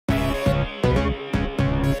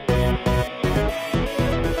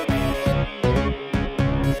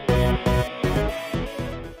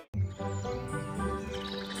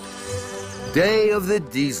Day of the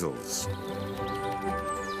Diesels.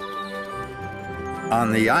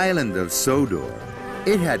 On the island of Sodor,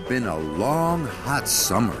 it had been a long, hot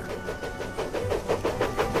summer.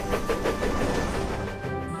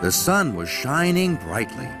 The sun was shining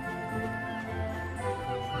brightly.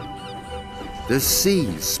 The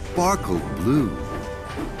sea sparkled blue,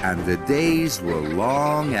 and the days were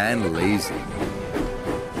long and lazy.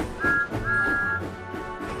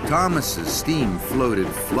 Thomas's steam floated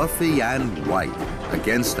fluffy and white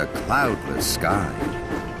against a cloudless sky.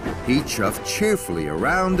 He chuffed cheerfully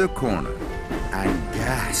around a corner and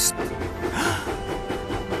gasped.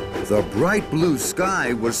 The bright blue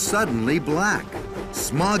sky was suddenly black.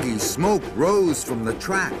 Smoggy smoke rose from the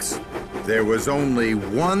tracks. There was only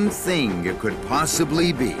one thing it could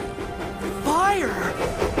possibly be. Fire!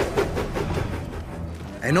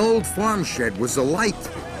 An old farm shed was alight.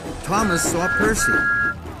 Thomas saw Percy.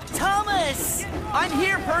 Thomas! I'm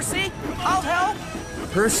here, Percy. I'll help.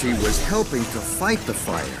 Percy was helping to fight the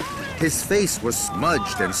fire. His face was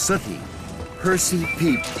smudged and sooty. Percy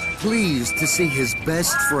peeped, pleased to see his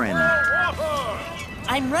best friend.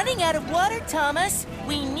 I'm running out of water, Thomas.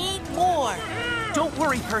 We need more. Don't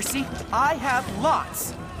worry, Percy. I have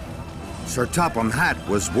lots. Sir Topham Hatt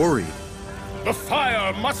was worried. The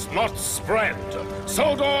fire must not spread.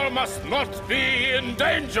 Sodor must not be in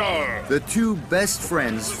danger. The two best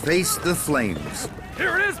friends faced the flames.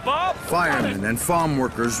 Here it is, Bob. Firemen and farm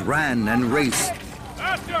workers ran and raced.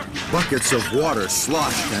 Buckets of water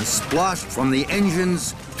sloshed and splashed from the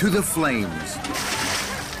engines to the flames.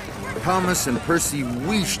 Thomas and Percy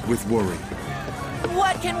wheezed with worry.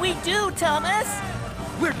 What can we do, Thomas?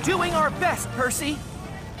 We're doing our best, Percy.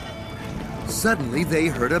 Suddenly they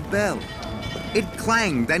heard a bell. It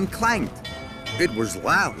clanged and clanked. It was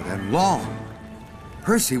loud and long.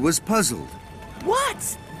 Percy was puzzled.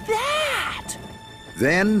 What's that?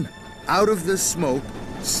 Then, out of the smoke,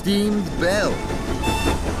 steamed Belle.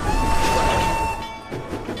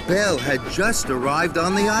 Belle had just arrived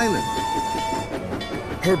on the island.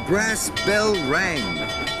 Her brass bell rang.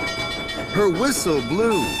 Her whistle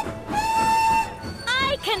blew.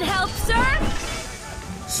 I can help,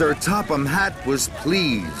 sir. Sir Topham Hatt was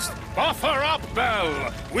pleased. Buffer up,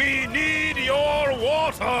 Belle. We need your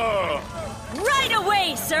water. Right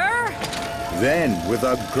away, sir. Then, with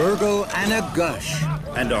a gurgle and a gush,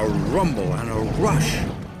 and a rumble and a rush,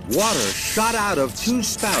 water shot out of two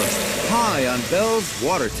spouts high on Belle's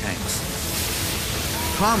water tanks.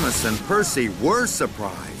 Thomas and Percy were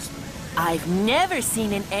surprised. I've never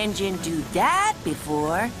seen an engine do that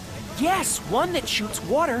before. Yes, one that shoots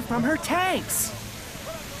water from her tanks.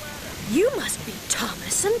 You must be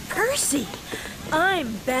Thomas and Percy.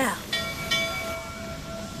 I'm Belle.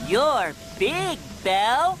 You're big,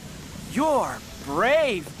 Belle. You're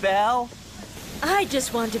brave, Belle. I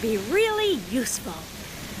just want to be really useful.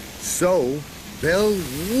 So, Belle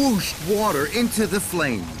whooshed water into the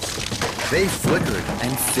flames. They flickered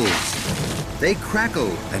and fizzed. They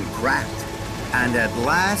crackled and cracked. And at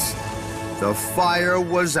last, the fire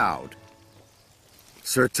was out.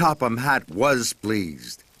 Sir Topham Hatt was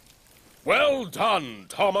pleased. Well done,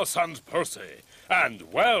 Thomas and Percy.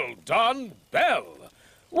 And well done, Belle.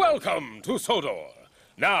 Welcome to Sodor.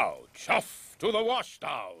 Now, chuff to the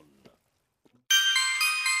washdown.